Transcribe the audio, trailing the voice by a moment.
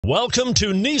Welcome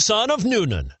to Nissan of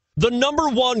Newnan, the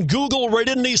 #1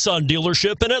 Google-rated Nissan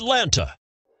dealership in Atlanta.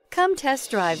 Come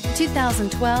test drive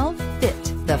 2012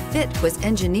 Fit. The Fit was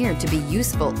engineered to be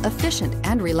useful, efficient,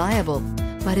 and reliable.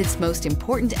 But its most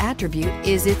important attribute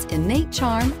is its innate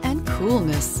charm and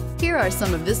coolness. Here are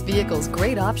some of this vehicle's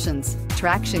great options: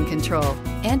 traction control,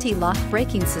 anti-lock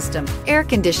braking system, air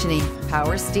conditioning,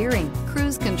 power steering,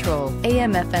 cruise control,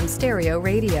 AM/FM stereo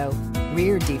radio,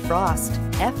 rear defrost,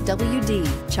 FWD,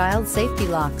 child safety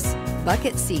locks,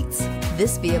 bucket seats.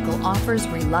 This vehicle offers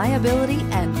reliability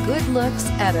and good looks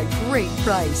at a great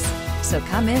price. So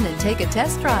come in and take a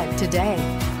test drive today.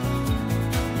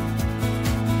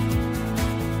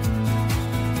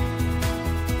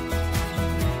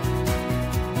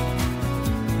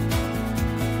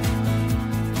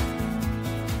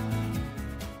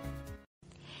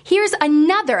 Here's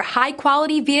another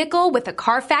high-quality vehicle with a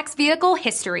Carfax Vehicle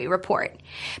History Report.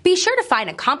 Be sure to find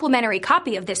a complimentary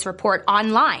copy of this report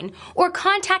online or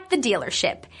contact the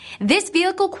dealership. This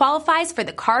vehicle qualifies for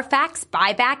the Carfax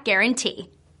Buyback Guarantee.